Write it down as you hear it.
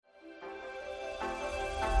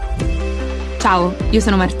Ciao, io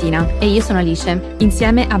sono Martina. E io sono Alice.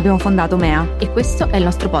 Insieme abbiamo fondato Mea e questo è il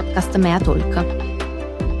nostro podcast Mea Talk.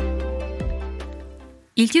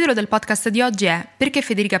 Il titolo del podcast di oggi è Perché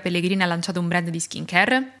Federica Pellegrini ha lanciato un brand di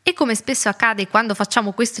skincare? E come spesso accade quando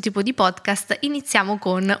facciamo questo tipo di podcast, iniziamo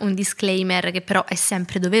con un disclaimer che però è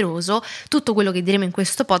sempre doveroso. Tutto quello che diremo in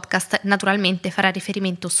questo podcast naturalmente farà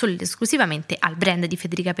riferimento solo ed esclusivamente al brand di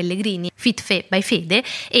Federica Pellegrini, Fit Fe by Fede,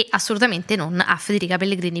 e assolutamente non a Federica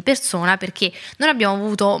Pellegrini persona, perché non abbiamo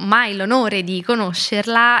avuto mai l'onore di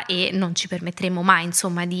conoscerla e non ci permetteremo mai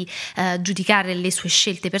di giudicare le sue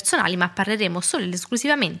scelte personali, ma parleremo solo ed esclusivamente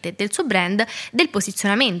del suo brand, del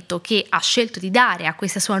posizionamento che ha scelto di dare a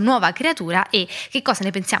questa sua nuova creatura e che cosa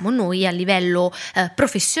ne pensiamo noi a livello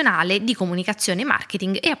professionale di comunicazione,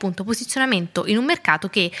 marketing e appunto posizionamento in un mercato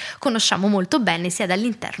che conosciamo molto bene sia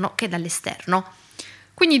dall'interno che dall'esterno.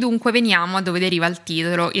 Quindi dunque veniamo a dove deriva il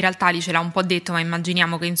titolo. In realtà Alice l'ha un po' detto, ma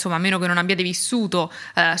immaginiamo che a meno che non abbiate vissuto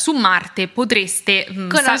su Marte potreste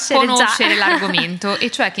conoscere l'argomento,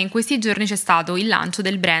 e cioè che in questi giorni c'è stato il lancio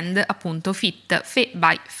del brand appunto Fit Fe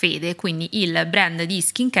by Fede, quindi il brand di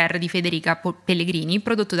skincare di Federica Pellegrini,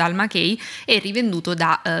 prodotto da Alma Kay e rivenduto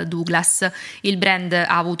da Douglas. Il brand ha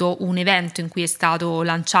avuto un evento in cui è stato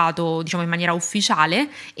lanciato in maniera ufficiale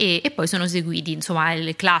e poi sono seguiti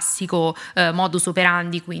il classico modus operandi,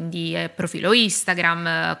 quindi profilo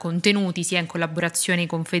Instagram, contenuti sia in collaborazione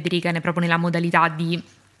con Federica proprio nella modalità di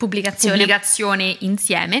pubblicazione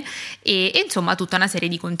insieme e tutta una serie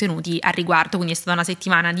di contenuti a riguardo. Quindi è stata una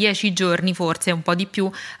settimana, 10 giorni forse, un po' di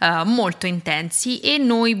più, molto intensi, e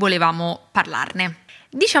noi volevamo parlarne.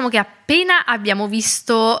 Diciamo che appena abbiamo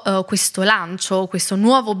visto questo lancio, questo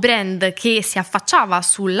nuovo brand che si affacciava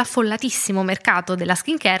sull'affollatissimo mercato della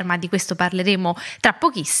skincare, ma di questo parleremo tra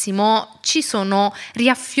pochissimo, ci sono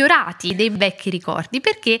riaffiorati dei vecchi ricordi,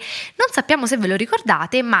 perché non sappiamo se ve lo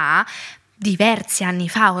ricordate, ma diversi anni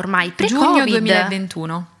fa ormai, pre-Covid, giugno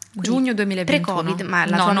 2021. Giugno 2021. Pre-Covid, ma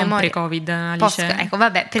la tua non memoria... pre-Covid, Alice. Ecco,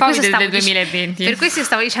 vabbè, per Covid questo del 2020. Per questo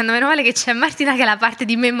stavo dicendo, meno male che c'è Martina che è la parte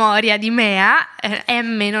di memoria di Mea,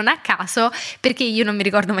 M non a caso, perché io non mi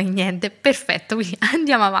ricordo mai niente. Perfetto, quindi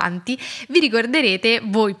andiamo avanti. Vi ricorderete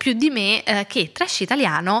voi più di me che Trash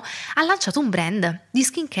Italiano ha lanciato un brand di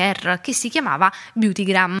skincare che si chiamava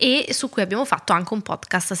Beautygram e su cui abbiamo fatto anche un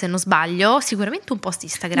podcast, se non sbaglio, sicuramente un post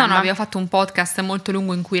Instagram. No, abbiamo fatto un podcast molto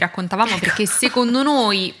lungo in cui raccontavamo perché secondo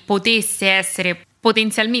noi potesse essere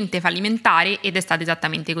potenzialmente fallimentare, ed è stato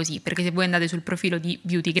esattamente così, perché se voi andate sul profilo di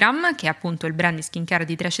Beautygram, che è appunto il brand di skincare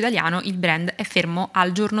di Trash Italiano, il brand è fermo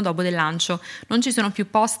al giorno dopo del lancio, non ci sono più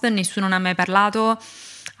post, nessuno ne ha mai parlato.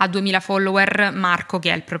 A 2000 follower, Marco,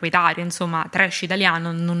 che è il proprietario, Trash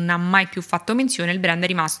Italiano, non ha mai più fatto menzione. Il brand è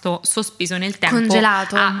rimasto sospeso nel tempo,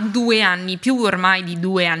 congelato, a 2 anni, più ormai di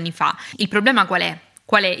 2 anni fa. Il problema qual è?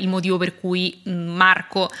 Qual è il motivo per cui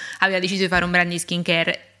Marco aveva deciso di fare un brand di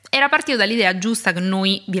skincare? Era partito dall'idea giusta che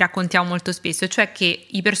noi vi raccontiamo molto spesso, cioè che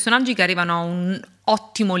i personaggi che arrivano a un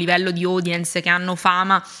ottimo livello di audience, che hanno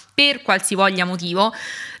fama per qualsivoglia motivo,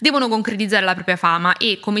 devono concretizzare la propria fama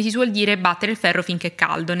e, come si suol dire, battere il ferro finché è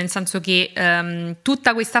caldo, nel senso che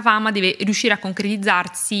tutta questa fama deve riuscire a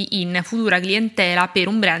concretizzarsi in futura clientela per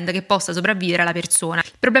un brand che possa sopravvivere alla persona.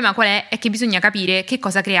 Il problema qual è? È che bisogna capire che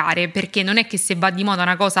cosa creare, perché non è che se va di moda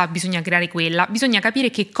una cosa bisogna creare quella, bisogna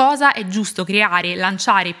capire che cosa è giusto creare,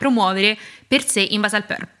 lanciare e promuovere per sé in base al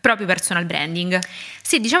proprio personal branding.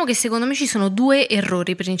 Sì, diciamo che secondo me ci sono 2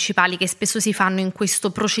 errori principali che spesso si fanno in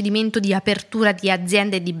questo procedimento di apertura di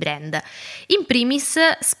aziende e di brand. In primis,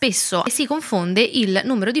 spesso si confonde il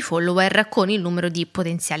numero di follower con il numero di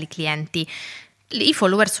potenziali clienti. I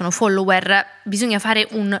follower sono follower, bisogna fare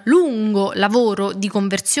un lungo lavoro di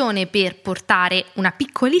conversione per portare una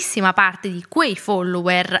piccolissima parte di quei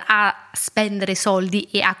follower a spendere soldi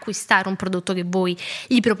e acquistare un prodotto che voi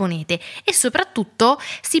gli proponete, e soprattutto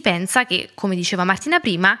si pensa che, come diceva Martina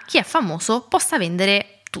prima, chi è famoso possa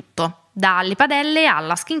vendere tutto. Dalle padelle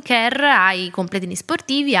alla skincare, ai completini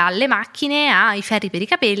sportivi, alle macchine, ai ferri per i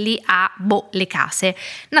capelli, le case.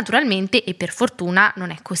 Naturalmente e per fortuna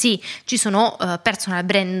non è così. Ci sono personal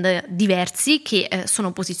brand diversi che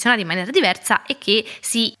sono posizionati in maniera diversa e che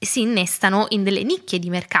si innestano in delle nicchie di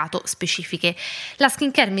mercato specifiche. La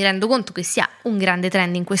skincare mi rendo conto che sia un grande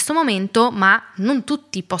trend in questo momento, ma non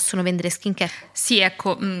tutti possono vendere skincare. Sì,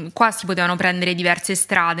 ecco, qua si potevano prendere diverse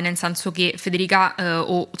strade, nel senso che Federica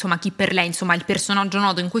o chi per lei, il personaggio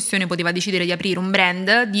noto in questione poteva decidere di aprire un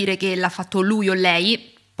brand, dire che l'ha fatto lui o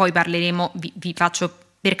lei, poi parleremo, vi faccio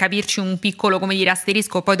per capirci un piccolo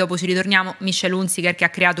asterisco, poi dopo ci ritorniamo. Michelle Hunziker, che ha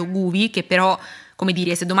creato Guvi, che però come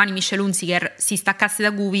dire, se domani Michelle Hunziker si staccasse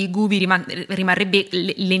da Guvi rimarrebbe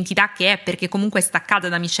l'entità che è, perché comunque è staccata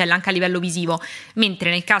da Michelle anche a livello visivo,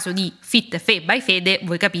 mentre nel caso di Fit Fe by Fede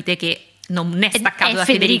voi capite che non è staccato da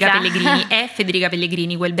Federica Pellegrini, è Federica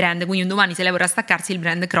Pellegrini quel brand, quindi un domani se lei vorrà staccarsi il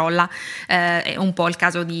brand crolla. È un po' il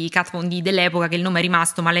caso di Kat Von D dell'epoca, che il nome è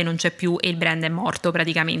rimasto ma lei non c'è più e il brand è morto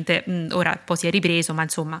praticamente. Ora poi si è ripreso, ma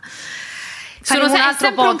insomma è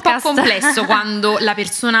sempre podcast. Un po' complesso quando la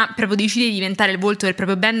persona proprio decide di diventare il volto del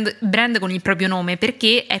proprio brand con il proprio nome,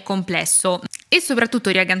 perché è complesso. E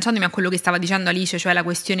soprattutto, riagganciandomi a quello che stava dicendo Alice, cioè la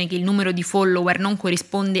questione che il numero di follower non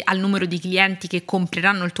corrisponde al numero di clienti che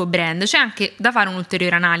compreranno il tuo brand, c'è anche da fare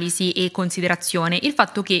un'ulteriore analisi e considerazione: il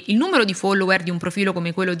fatto che il numero di follower di un profilo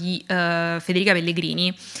come quello di Federica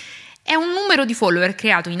Pellegrini è un numero di follower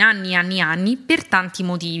creato in anni e anni e anni per tanti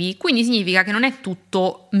motivi, quindi significa che non è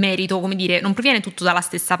tutto merito, come dire, non proviene tutto dalla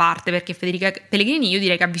stessa parte, perché Federica Pellegrini io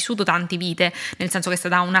direi che ha vissuto tante vite, nel senso che è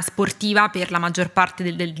stata una sportiva per la maggior parte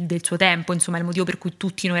del suo tempo, insomma è il motivo per cui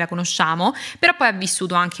tutti noi la conosciamo, però poi ha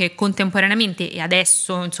vissuto anche contemporaneamente e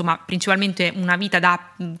adesso insomma principalmente una vita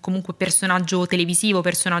da comunque personaggio televisivo,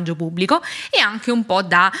 personaggio pubblico, e anche un po'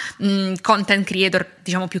 da content creator,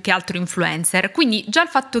 diciamo più che altro influencer. Quindi già il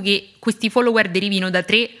fatto che questi follower derivino da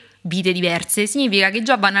 3 vite diverse significa che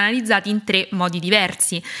già vanno analizzati in 3 modi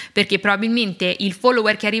diversi, perché probabilmente il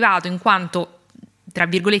follower che è arrivato in quanto tra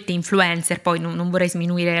virgolette influencer, poi non vorrei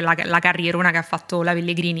sminuire la carrierona che ha fatto la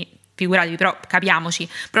Pellegrini, figuratevi, però capiamoci,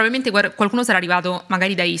 probabilmente qualcuno sarà arrivato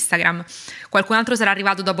magari da Instagram, qualcun altro sarà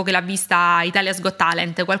arrivato dopo che l'ha vista Italia's Got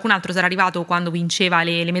Talent, qualcun altro sarà arrivato quando vinceva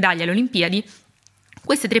le medaglie alle Olimpiadi.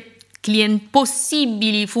 Queste 3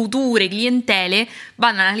 possibili future clientele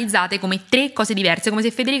vanno analizzate come 3 cose diverse, come se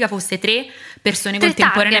Federica fosse 3 persone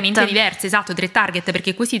contemporaneamente diverse, esatto, 3 target,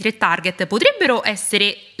 perché questi 3 target potrebbero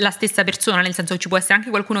essere la stessa persona, nel senso che ci può essere anche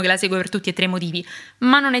qualcuno che la segue per tutti e 3 i motivi,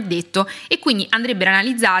 ma non è detto, e quindi andrebbero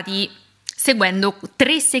analizzati seguendo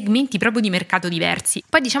 3 segmenti proprio di mercato diversi.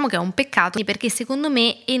 Poi diciamo che è un peccato perché secondo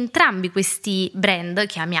me entrambi questi brand,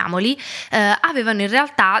 chiamiamoli, avevano in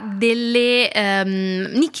realtà delle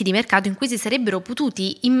nicchie di mercato in cui si sarebbero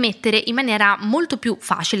potuti immettere in maniera molto più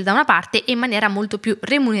facile da una parte e in maniera molto più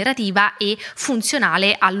remunerativa e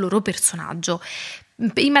funzionale al loro personaggio.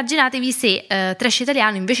 Immaginatevi se Trash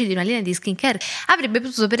Italiano invece di una linea di skincare avrebbe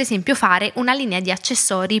potuto per esempio fare una linea di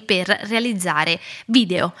accessori per realizzare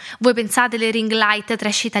video. Voi pensate le ring light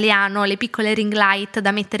Trash Italiano, le piccole ring light da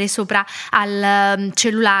mettere sopra al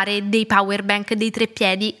cellulare, dei power bank, dei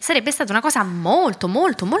treppiedi? Sarebbe stata una cosa molto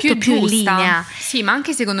più in linea. Sì, ma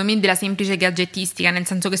anche secondo me della semplice gadgettistica, nel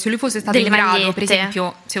senso che se lui fosse stato in grado, per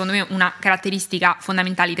esempio, secondo me una caratteristica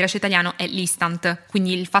fondamentale di Trash Italiano è l'instant,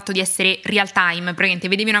 quindi il fatto di essere real time,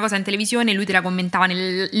 vedevi una cosa in televisione e lui te la commentava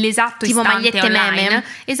nell'esatto tipo istante online. Meme.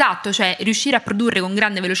 Esatto, cioè riuscire a produrre con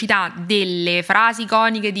grande velocità delle frasi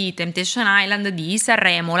iconiche di Temptation Island, di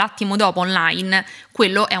Sanremo, l'attimo dopo online,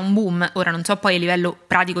 quello è un boom. Ora non so poi a livello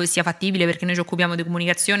pratico che sia fattibile, perché noi ci occupiamo di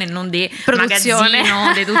comunicazione, non di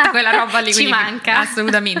magazzino, di tutta quella roba lì. Ci manca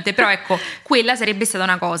assolutamente, però ecco, quella sarebbe stata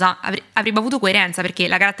una cosa, avrebbe avuto coerenza, perché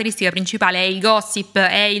la caratteristica principale è il gossip,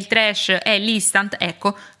 è il trash, è l'instant.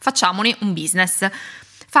 Ecco, facciamone un business.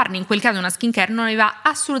 Farne in quel caso una skincare non aveva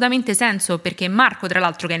assolutamente senso, perché Marco, tra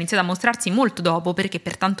l'altro, che ha iniziato a mostrarsi molto dopo, perché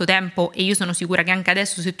per tanto tempo, e io sono sicura che anche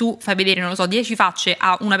adesso se tu fai vedere, non lo so, 10 facce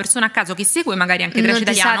a una persona a caso che segue magari anche Trash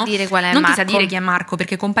Italiano, non ti sa dire qual è non Marco. Ti sa dire chi è Marco,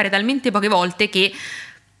 perché compare talmente poche volte che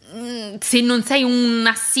se non sei un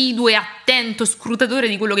assiduo e attento scrutatore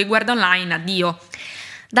di quello che guarda online, addio.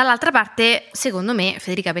 Dall'altra parte, secondo me,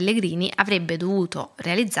 Federica Pellegrini avrebbe dovuto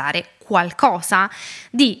realizzare qualcosa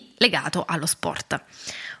di legato allo sport.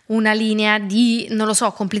 Una linea di, non lo so,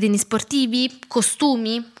 completini sportivi,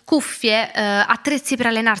 costumi, cuffie, attrezzi per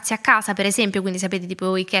allenarsi a casa, per esempio, quindi sapete,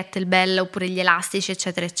 tipo i kettlebell oppure gli elastici,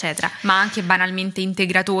 eccetera, eccetera. Ma anche banalmente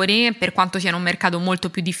integratori, per quanto siano un mercato molto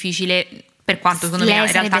più difficile, per quanto secondo me in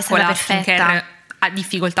realtà con la skincare ha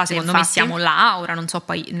difficoltà, secondo me siamo là, ora non so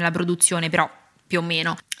poi nella produzione, però più o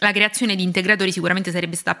meno. La creazione di integratori sicuramente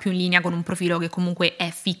sarebbe stata più in linea con un profilo che comunque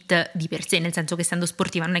è fit di per sé, nel senso che essendo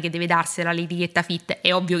sportiva non è che deve darsela l'etichetta fit,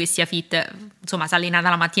 è ovvio che sia fit, insomma si allena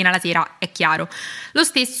dalla mattina alla sera, è chiaro. Lo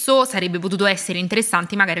stesso sarebbe potuto essere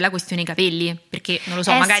interessante magari la questione capelli, perché non lo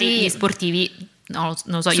so, magari gli sportivi, non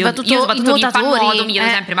lo so, io soprattutto chi fa nuoto mi chiedo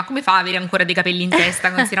sempre ma come fa ad avere ancora dei capelli in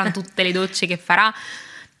testa considerando tutte le docce che farà.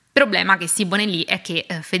 Il problema che si pone lì è che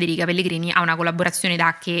Federica Pellegrini ha una collaborazione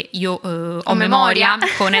da che io ho memoria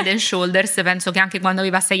con Head & Shoulders. Penso che anche quando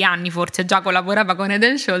aveva 6 anni forse già collaborava con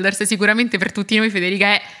Head & Shoulders. Sicuramente per tutti noi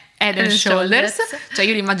Federica Head and Shoulders. Cioè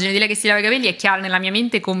io l'immagine di lei che si lava i capelli è chiara nella mia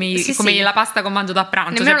mente come la pasta che ho mangiato a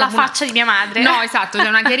pranzo. Nemmeno la faccia di mia madre. No, esatto, c'è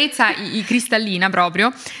una chiarezza cristallina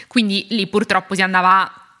proprio. Quindi lì purtroppo si andava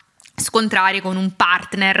a scontrare con un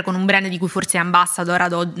partner, con un brand di cui forse è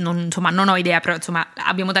ambassador, non ho idea, però insomma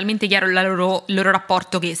abbiamo talmente chiaro il loro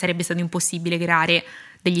rapporto che sarebbe stato impossibile creare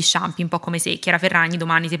degli shampoo, un po' come se Chiara Ferragni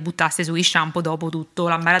domani si buttasse sugli shampoo dopo tutto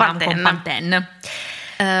l'ambaradam con Pantene.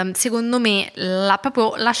 Secondo me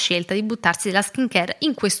proprio la scelta di buttarsi della skincare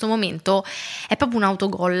in questo momento è proprio un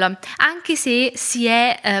autogol, anche se si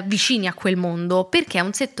è vicini a quel mondo, perché è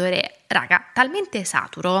un settore, raga, talmente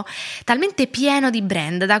saturo, talmente pieno di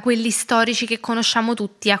brand, da quelli storici che conosciamo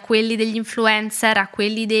tutti a quelli degli influencer, a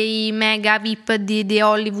quelli dei mega VIP di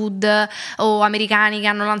Hollywood o americani che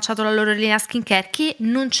hanno lanciato la loro linea skincare, che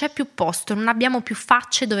non c'è più posto, non abbiamo più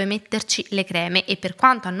facce dove metterci le creme, e per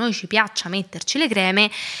quanto a noi ci piaccia metterci le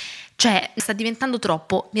creme, cioè sta diventando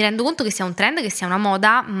troppo. Mi rendo conto che sia un trend, che sia una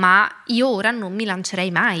moda, ma io ora non mi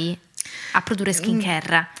lancerei mai a produrre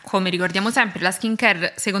skincare. Come ricordiamo sempre, la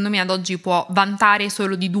skincare secondo me ad oggi può vantare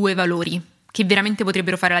solo di 2 valori che veramente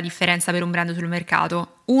potrebbero fare la differenza per un brand sul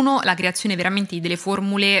mercato. Uno, la creazione veramente di delle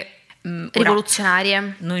formule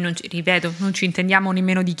rivoluzionarie. Noi non ci intendiamo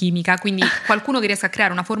nemmeno di chimica, quindi qualcuno che riesca a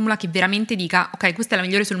creare una formula che veramente dica ok, questa è la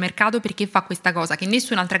migliore sul mercato perché fa questa cosa che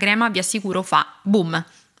nessun'altra crema, vi assicuro, fa. Boom,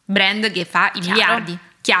 brand che fa i miliardi.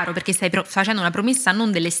 Chiaro, perché stai facendo una promessa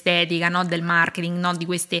non dell'estetica, no del marketing, no di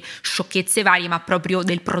queste sciocchezze varie, ma proprio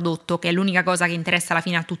del prodotto, che è l'unica cosa che interessa alla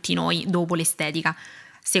fine a tutti noi dopo l'estetica.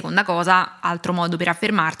 Seconda cosa, altro modo per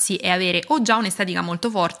affermarsi è avere o già un'estetica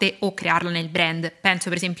molto forte o crearla nel brand. Penso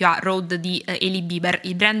per esempio a Rhode di Hailey Bieber.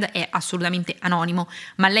 Il brand è assolutamente anonimo,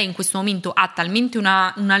 ma lei in questo momento ha talmente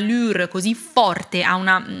una allure così forte, ha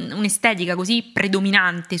un'estetica così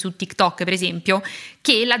predominante su TikTok per esempio,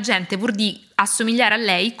 che la gente, pur di assomigliare a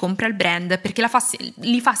lei, compra il brand perché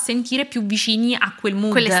li fa sentire più vicini a quel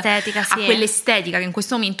mood, quell'estetica, sì, a quell'estetica che in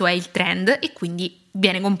questo momento è il trend, e quindi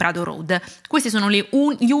viene comprato Rhode. Questi sono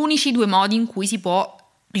gli unici 2 modi in cui si può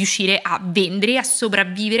riuscire a vendere, a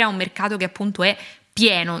sopravvivere a un mercato che appunto è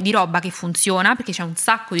pieno di roba che funziona, perché c'è un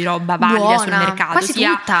sacco di roba valida buona, sul mercato, quasi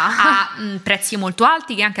sia tutta. a prezzi molto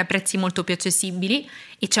alti che anche a prezzi molto più accessibili,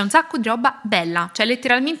 e c'è un sacco di roba bella, cioè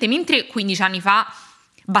letteralmente mentre 15 anni fa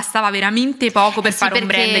bastava veramente poco per fare un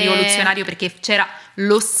brand rivoluzionario, perché c'era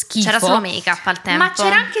lo schifo, c'era solo make-up al tempo, ma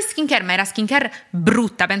c'era anche skincare, ma era skincare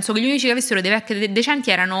brutta. Penso che gli unici che avessero dei vecchi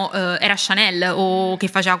decenti era Chanel, o che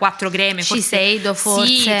faceva 4 creme, Shiseido forse,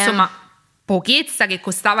 sì, insomma pochezza che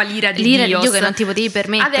costava l'ira di Dio che non ti potevi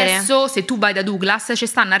permettere. Adesso se tu vai da Douglas ci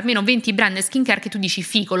stanno almeno 20 brand skincare che tu dici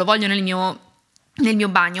fico, lo voglio nel mio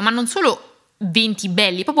bagno, ma non solo 20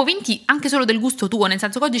 belli, proprio 20 anche solo del gusto tuo, nel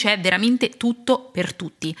senso che oggi c'è veramente tutto per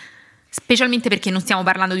tutti, specialmente perché non stiamo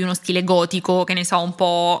parlando di uno stile gotico, che ne so, un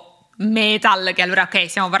po' metal, che allora ok,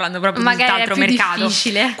 stiamo parlando proprio di tutt'altro mercato.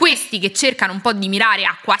 Difficile. Questi che cercano un po' di mirare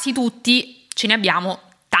a quasi tutti, ce ne abbiamo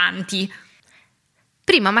tanti.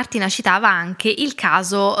 Prima Martina citava anche il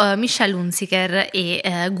caso Michelle Hunziker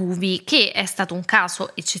e Guvi, che è stato un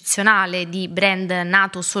caso eccezionale di brand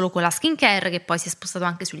nato solo con la skincare, che poi si è spostato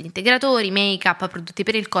anche sugli integratori, make-up, prodotti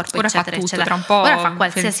per il corpo, ora eccetera, fa tutto, eccetera. Tra un po' ora fa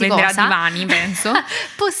qualsiasi cosa. Divani, penso.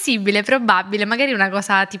 Possibile, probabile, magari una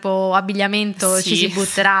cosa tipo abbigliamento sì, ci si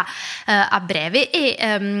butterà a breve,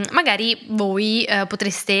 e magari voi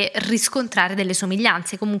potreste riscontrare delle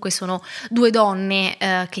somiglianze. Comunque sono 2 donne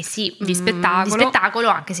che di spettacolo,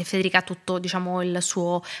 anche se Federica ha tutto, diciamo, il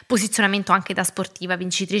suo posizionamento anche da sportiva,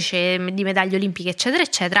 vincitrice di medaglie olimpiche, eccetera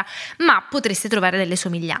eccetera, ma potreste trovare delle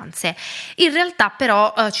somiglianze. In realtà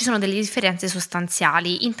però ci sono delle differenze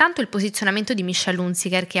sostanziali. Intanto il posizionamento di Michelle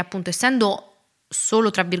Hunziker, che appunto, essendo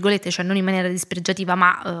solo tra virgolette, cioè non in maniera dispregiativa,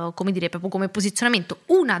 ma come dire, proprio come posizionamento,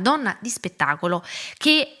 una donna di spettacolo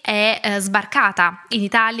che è sbarcata in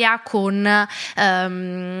Italia con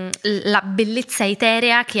la bellezza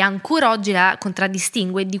eterea che ancora oggi la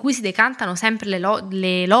contraddistingue, di cui si decantano sempre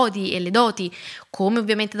le lodi e le doti, come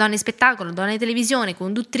ovviamente donna di spettacolo, donna di televisione,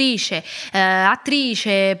 conduttrice,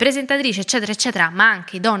 attrice, presentatrice, eccetera eccetera, ma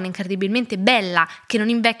anche donna incredibilmente bella, che non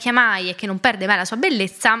invecchia mai e che non perde mai la sua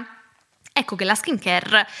bellezza. Ecco che la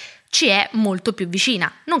skincare ci è molto più vicina.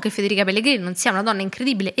 Non che Federica Pellegrini non sia una donna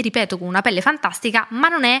incredibile e, ripeto, con una pelle fantastica, ma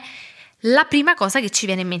non è la prima cosa che ci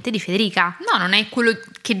viene in mente di Federica. No, non è quello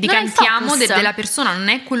che decantiamo della persona, non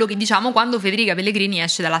è quello che diciamo quando Federica Pellegrini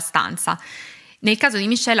esce dalla stanza. Nel caso di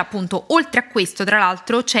Michelle, appunto, oltre a questo, tra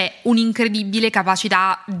l'altro, c'è un'incredibile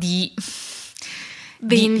capacità di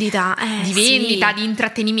vendita, di vendita, di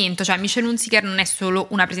intrattenimento. Cioè Michelle Hunziker non è solo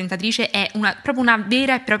una presentatrice, è proprio una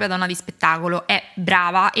vera e propria donna di spettacolo, è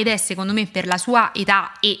brava ed è, secondo me, per la sua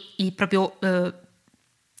età e il proprio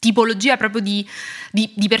tipologia proprio di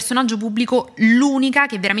personaggio pubblico, l'unica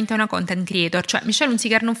che veramente è una content creator. Cioè Michelle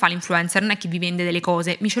Hunziker non fa l'influencer, non è che vi vende delle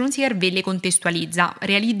cose, Michelle Hunziker ve le contestualizza,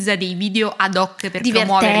 realizza dei video ad hoc per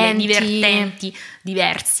promuoverle, divertenti,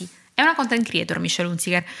 diversi. È una content creator Michelle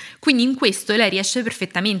Hunziker, quindi in questo lei riesce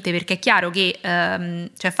perfettamente, perché è chiaro che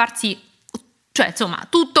cioè insomma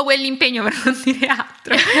tutto quell'impegno, per non dire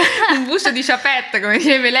altro, un busto di ciapette, come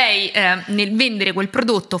diceva lei, nel vendere quel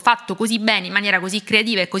prodotto fatto così bene, in maniera così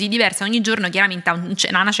creativa e così diversa ogni giorno, chiaramente a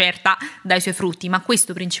una certa dà i suoi frutti. Ma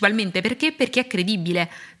questo principalmente perché è credibile,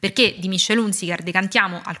 perché di Michelle Hunziker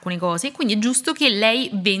decantiamo alcune cose, quindi è giusto che lei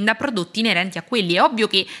venda prodotti inerenti a quelli. È ovvio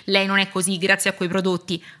che lei non è così grazie a quei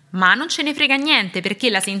prodotti, ma non ce ne frega niente, perché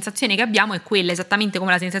la sensazione che abbiamo è quella, esattamente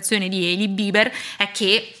come la sensazione di Hailey Bieber, è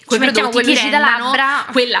che quei prodotti ti rendano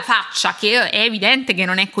quella faccia, che è evidente che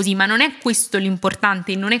non è così, ma non è questo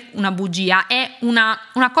l'importante, non è una bugia, è un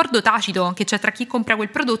accordo tacito che c'è tra chi compra quel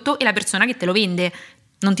prodotto e la persona che te lo vende.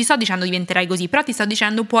 Non ti sto dicendo diventerai così, però ti sto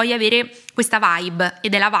dicendo puoi avere questa vibe,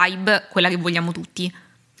 ed è la vibe quella che vogliamo tutti.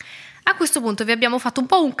 A questo punto vi abbiamo fatto un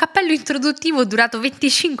po' un cappello introduttivo durato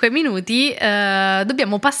 25 minuti,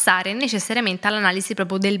 dobbiamo passare necessariamente all'analisi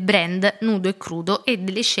proprio del brand nudo e crudo e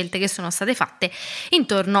delle scelte che sono state fatte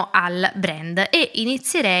intorno al brand, e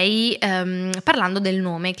inizierei parlando del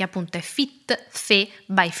nome, che appunto è Fit Fe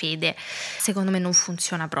by Fede. Secondo me non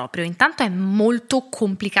funziona proprio, intanto è molto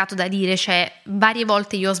complicato da dire, cioè varie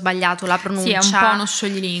volte io ho sbagliato la pronuncia. Sì, è un po' uno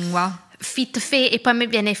scioglilingua. Fit Fe e poi a me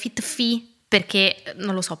viene Fit Fi, perché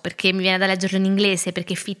non lo so, perché mi viene da leggerlo in inglese,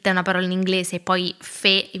 perché fit è una parola in inglese, poi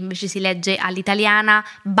fe invece si legge all'italiana,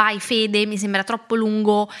 by Fede mi sembra troppo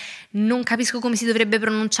lungo, non capisco come si dovrebbe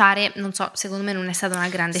pronunciare, non so, secondo me non è stata una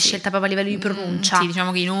grande scelta proprio a livello di pronuncia. Sì,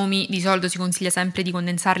 diciamo che i nomi di solito si consiglia sempre di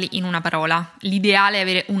condensarli in una parola, l'ideale è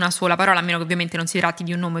avere una sola parola, a meno che ovviamente non si tratti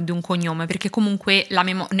di un nome o di un cognome, perché comunque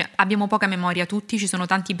abbiamo poca memoria tutti, ci sono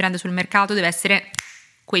tanti brand sul mercato, deve essere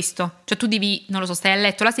questo, cioè tu devi, non lo so, stai a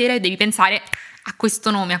letto la sera e devi pensare a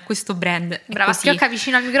questo nome, a questo brand. Brava, schiocca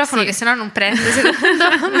vicino al microfono, sì, che sennò non prende,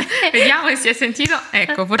 secondo me. Vediamo se si è sentito.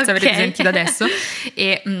 Ecco, forse okay, avrete sentito adesso.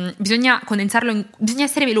 E bisogna condensarlo, bisogna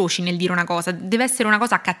essere veloci nel dire una cosa, deve essere una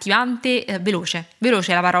cosa accattivante, veloce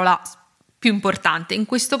è la parola più importante. In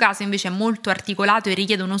questo caso invece è molto articolato e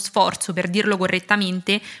richiede uno sforzo per dirlo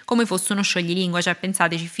correttamente, come fosse uno scioglilingua, cioè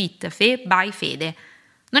pensateci, Fit Fe by Fede.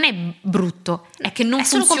 Non è brutto, è che non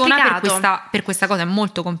funziona per questa cosa, è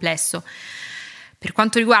molto complesso. Per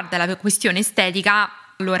quanto riguarda la questione estetica,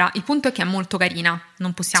 allora, il punto è che è molto carina,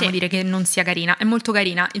 non possiamo dire che non sia carina, è molto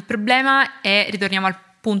carina. Il problema è, ritorniamo al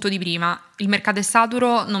punto di prima, il mercato è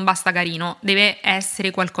saturo, non basta carino, deve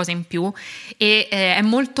essere qualcosa in più, e è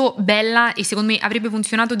molto bella e secondo me avrebbe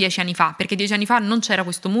funzionato 10 anni fa, perché 10 anni fa non c'era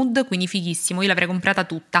questo mood, quindi fighissimo, io l'avrei comprata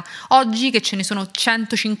tutta. Oggi che ce ne sono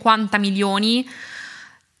 150 milioni...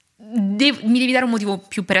 mi devi dare un motivo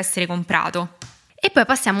più per essere comprato. E poi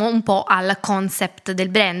passiamo un po' al concept del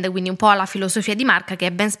brand, quindi un po' alla filosofia di marca, che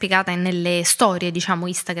è ben spiegata nelle storie, diciamo,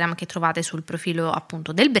 Instagram che trovate sul profilo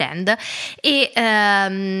appunto del brand, e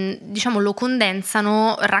diciamo lo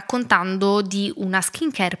condensano raccontando di una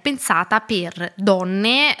skincare pensata per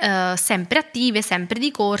donne sempre attive, sempre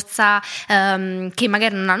di corsa, che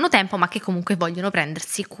magari non hanno tempo ma che comunque vogliono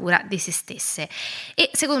prendersi cura di se stesse.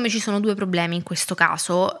 E secondo me ci sono due problemi in questo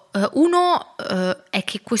caso. Uno è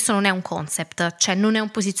che questo non è un concept, cioè non è un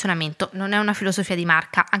posizionamento, non è una filosofia di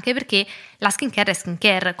marca, anche perché la skincare è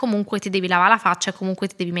skincare, comunque ti devi lavare la faccia e comunque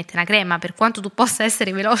ti devi mettere una crema, per quanto tu possa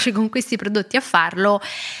essere veloce con questi prodotti a farlo,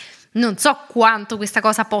 non so quanto questa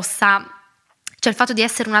cosa possa, cioè il fatto di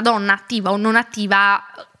essere una donna attiva o non attiva,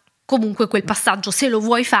 comunque quel passaggio, se lo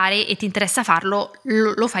vuoi fare e ti interessa farlo,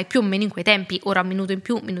 lo fai più o meno in quei tempi, ora un minuto in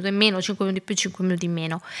più, un minuto in meno, 5 minuti in più, 5 minuti in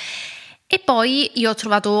meno. E poi io ho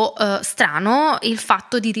trovato strano il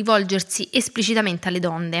fatto di rivolgersi esplicitamente alle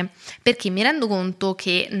donne, perché mi rendo conto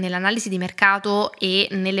che nell'analisi di mercato e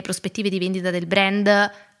nelle prospettive di vendita del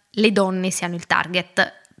brand le donne siano il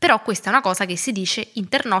target. Però questa è una cosa che si dice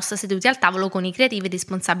internos seduti al tavolo con i creativi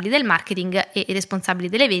responsabili del marketing e i responsabili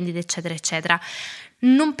delle vendite, eccetera, eccetera.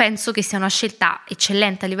 Non penso che sia una scelta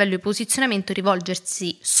eccellente a livello di posizionamento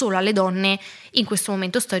rivolgersi solo alle donne in questo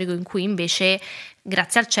momento storico in cui invece,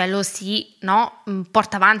 grazie al cielo, si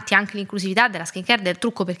porta avanti anche l'inclusività della skincare, del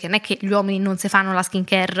trucco, perché non è che gli uomini non si fanno la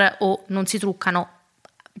skincare o non si truccano,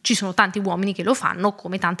 ci sono tanti uomini che lo fanno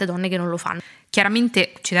come tante donne che non lo fanno.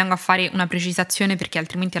 Chiaramente ci tengo a fare una precisazione, perché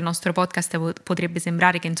altrimenti al nostro podcast potrebbe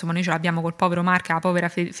sembrare che insomma noi ce l'abbiamo col povero Marco, la povera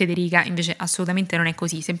Federica, invece assolutamente non è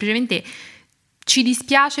così. Semplicemente ci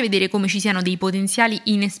dispiace vedere come ci siano dei potenziali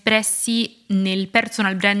inespressi nel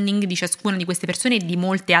personal branding di ciascuna di queste persone e di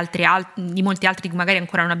molti altri di cui magari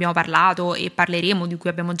ancora non abbiamo parlato e parleremo, di cui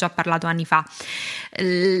abbiamo già parlato anni fa.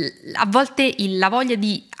 A volte la voglia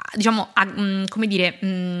di,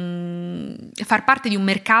 far parte di un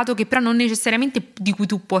mercato che però non necessariamente di cui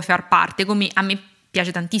tu puoi far parte, come a me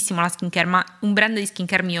piace tantissimo la skincare, ma un brand di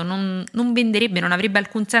skincare mio non venderebbe, non avrebbe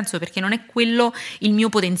alcun senso, perché non è quello il mio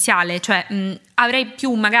potenziale, cioè avrei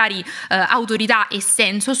più magari autorità e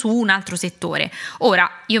senso su un altro settore. Ora,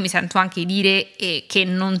 io mi sento anche dire che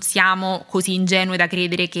non siamo così ingenui da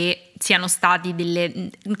credere che siano stati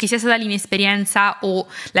che sia stata l'inesperienza o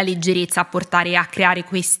la leggerezza a portare a creare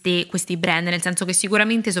questi brand, nel senso che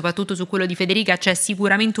sicuramente, soprattutto su quello di Federica, c'è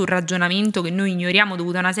sicuramente un ragionamento che noi ignoriamo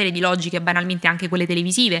dovuto a una serie di logiche, banalmente anche quelle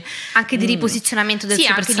televisive, anche di riposizionamento del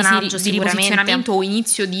suo personaggio, di riposizionamento o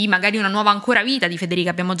inizio di magari una nuova ancora vita di Federica.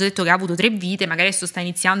 Abbiamo già detto che ha avuto 3 vite, magari adesso sta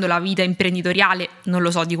iniziando la vita imprenditoriale, non lo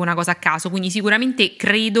so, dico una cosa a caso, quindi sicuramente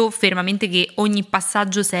credo fermamente che ogni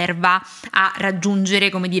passaggio serva a raggiungere,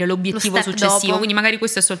 come dire, l'obiettivo successivo, dopo. Quindi magari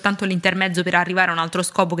questo è soltanto l'intermezzo per arrivare a un altro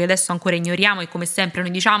scopo che adesso ancora ignoriamo, e come sempre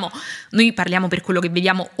noi parliamo per quello che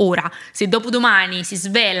vediamo ora. Se dopodomani si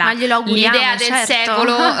svela l'idea del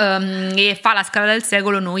secolo e fa la scala del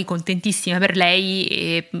secolo, noi contentissime per lei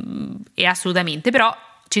e assolutamente, però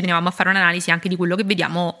ci tenevamo a fare un'analisi anche di quello che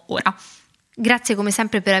vediamo ora. Grazie come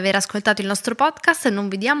sempre per aver ascoltato il nostro podcast, non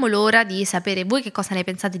vediamo l'ora di sapere voi che cosa ne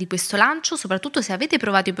pensate di questo lancio, soprattutto se avete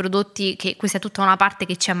provato i prodotti, che questa è tutta una parte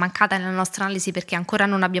che ci è mancata nella nostra analisi perché ancora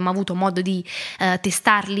non abbiamo avuto modo di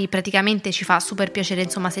testarli. Praticamente ci fa super piacere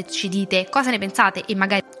insomma se ci dite cosa ne pensate e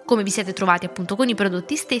magari come vi siete trovati appunto con i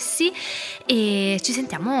prodotti stessi, e ci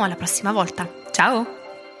sentiamo alla prossima volta. Ciao!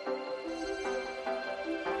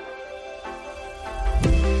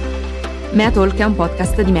 Mea Talk è un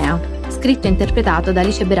podcast di Mea, scritto e interpretato da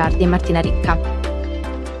Alice Berardi e Martina Ricca.